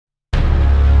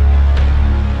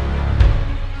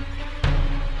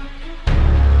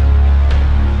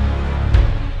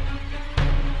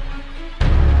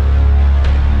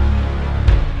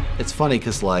funny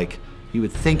because like, you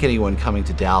would think anyone coming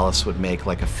to Dallas would make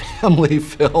like a family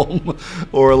film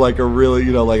or like a really,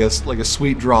 you know, like a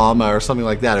sweet drama or something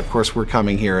like that. Of course, we're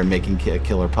coming here and making a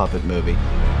killer puppet movie.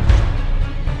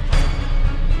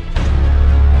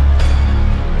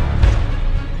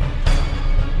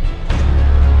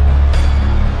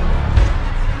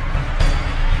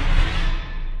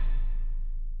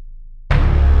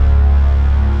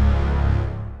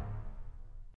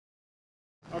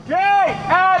 Okay,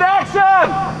 and action!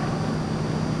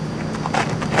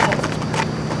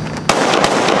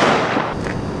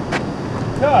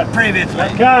 Cut. Previously.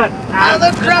 Cut. Out of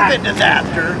the trumpet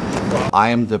disaster. I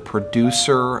am the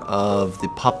producer of the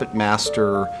Puppet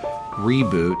Master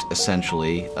reboot,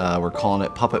 essentially. We're calling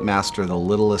it Puppet Master: The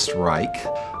Littlest Reich.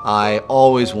 I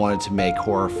always wanted to make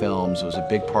horror films. It was a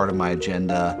big part of my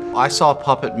agenda. I saw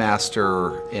Puppet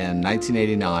Master in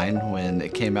 1989 when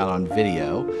it came out on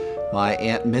video. My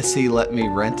Aunt Missy let me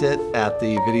rent it at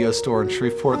the video store in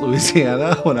Shreveport,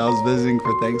 Louisiana when I was visiting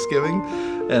for Thanksgiving,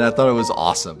 and I thought it was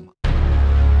awesome.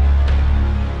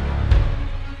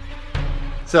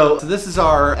 So this is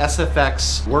our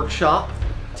SFX workshop.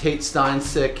 Tate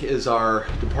Steinsiek is our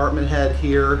department head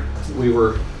here. We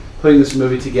were putting this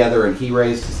movie together and he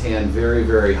raised his hand very,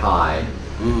 very high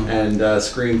and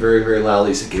screamed very, very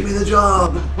loudly. He said, "Give me the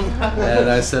job." And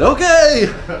I said,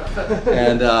 "Okay."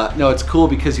 And no, it's cool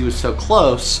because he was so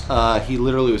close, he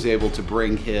literally was able to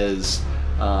bring his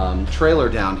trailer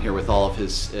down here with all of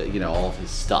his, you know, all of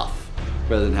his stuff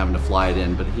rather than having to fly it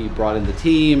in. But he brought in the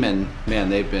team and man,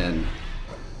 they've been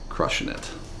crushing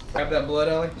it. Have that blood,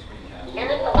 Ellie?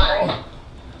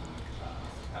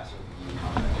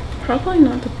 Probably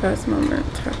not the best moment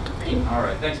to have to pee. All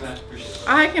right, thanks, man. Appreciate it.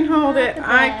 I can hold it.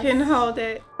 I can hold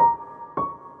it.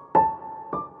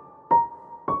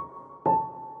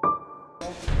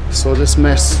 So this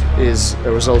mess is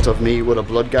a result of me with a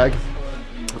blood gag,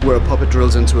 where a puppet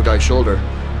drills into a guy's shoulder,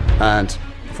 and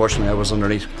unfortunately I was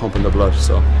underneath pumping the blood,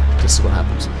 so this is what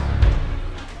happens.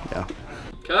 Yeah.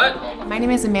 Cut. My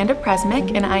name is Amanda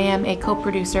Presmick and I am a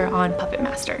co-producer on Puppet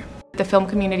Master. The film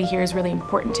community here is really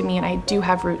important to me and I do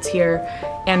have roots here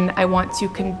and I want to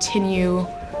continue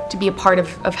to be a part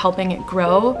of helping it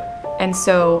grow, and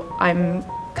so I'm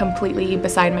completely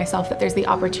beside myself that there's the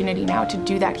opportunity now to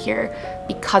do that here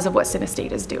because of what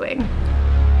Cinestate is doing.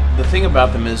 The thing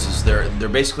about them is they're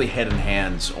basically head and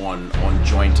hands on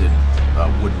jointed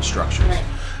wooden structures. Right.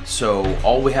 So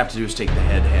all we have to do is take the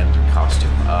head, hand, and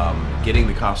costume, getting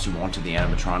the costume onto the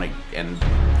animatronic and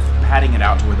padding it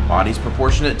out to where the body's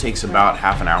proportionate takes about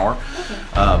half an hour.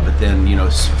 But then, you know,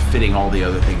 fitting all the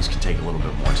other things can take a little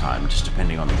bit more time, just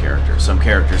depending on the character. Some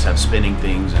characters have spinning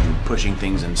things and pushing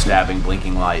things and stabbing,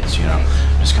 blinking lights, you know,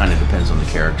 just kind of depends on the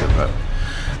character. But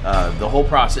the whole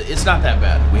process, it's not that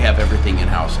bad. We have everything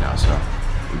in-house now, so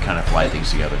we kind of fly things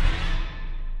together.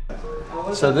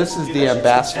 So this is the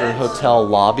Ambassador Hotel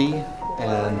lobby,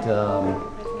 and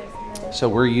so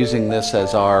we're using this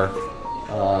as our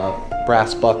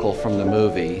brass buckle from the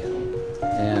movie.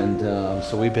 And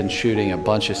so we've been shooting a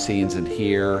bunch of scenes in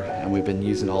here, and we've been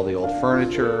using all the old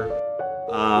furniture.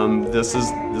 This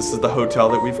is the hotel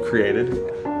that we've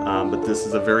created, but this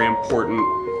is a very important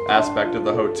aspect of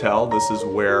the hotel. This is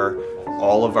where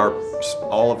all of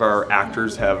our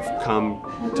actors have come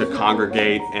to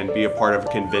congregate and be a part of a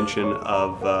convention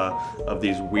of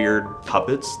these weird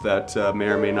puppets that may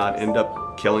or may not end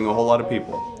up killing a whole lot of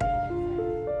people.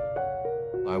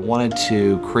 I wanted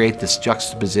to create this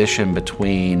juxtaposition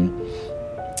between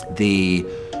the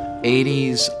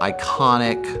 80s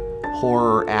iconic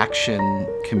horror action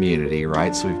community,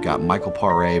 right? So we've got Michael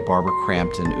Paré, Barbara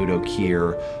Crampton, Udo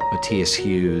Kier, Matthias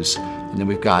Hughes, and then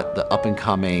we've got the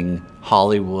up-and-coming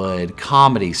Hollywood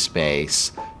comedy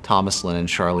space, Thomas Lennon,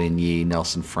 Charlene Yee,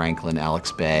 Nelson Franklin,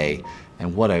 Alex Bay,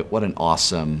 and what an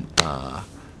awesome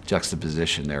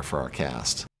juxtaposition there for our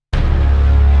cast.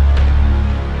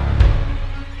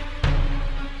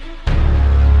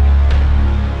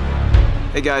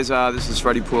 Hey guys, this is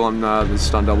Freddie Poole. I'm the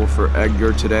stunt double for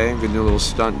Edgar today. I'm going to do a little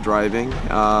stunt driving.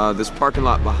 This parking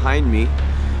lot behind me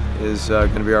is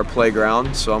going to be our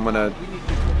playground, so I'm going to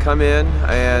come in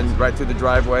and right through the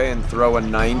driveway and throw a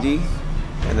 90,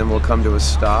 and then we'll come to a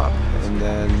stop. And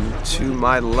then to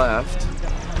my left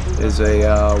is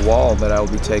a wall that I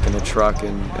will be taking a truck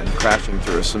and crashing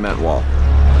through a cement wall.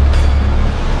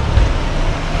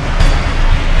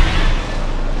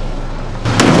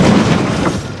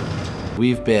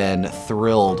 We've been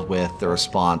thrilled with the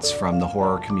response from the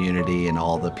horror community and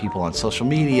all the people on social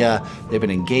media. They've been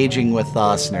engaging with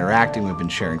us and interacting. We've been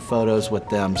sharing photos with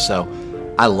them, so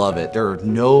I love it. There are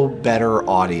no better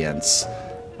audience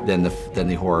than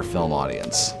the horror film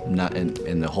audience, not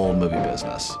in the whole movie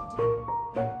business.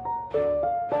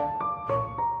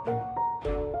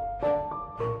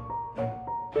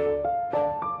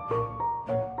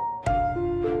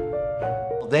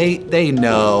 They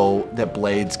know that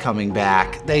Blade's coming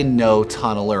back. They know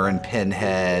Tunneler and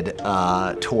Pinhead,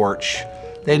 Torch.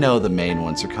 They know the main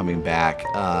ones are coming back.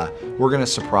 We're gonna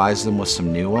surprise them with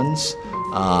some new ones,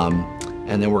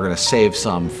 and then we're gonna save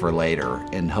some for later,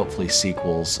 and hopefully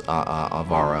sequels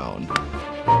of our own.